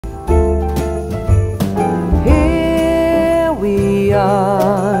we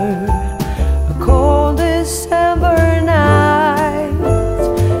are. A cold December night,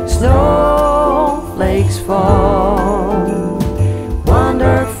 snowflakes fall.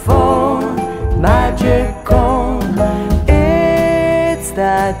 Wonderful, magical, it's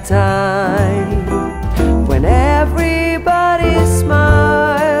that time when everybody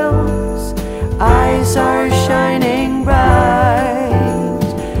smiles, eyes are shining bright.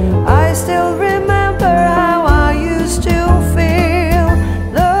 I still remember how I used to feel.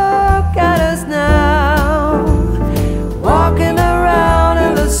 Look at us now, walking around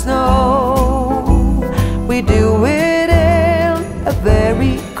in the snow. We do it in a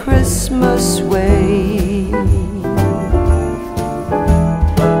very Christmas way.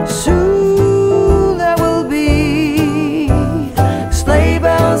 Soon there will be sleigh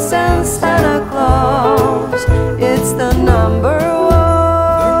bells and Santa Claus. It's the number one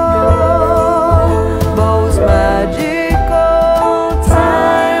most magical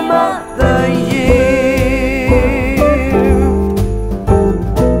time of the year.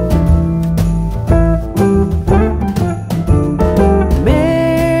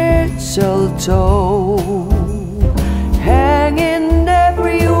 Mistletoe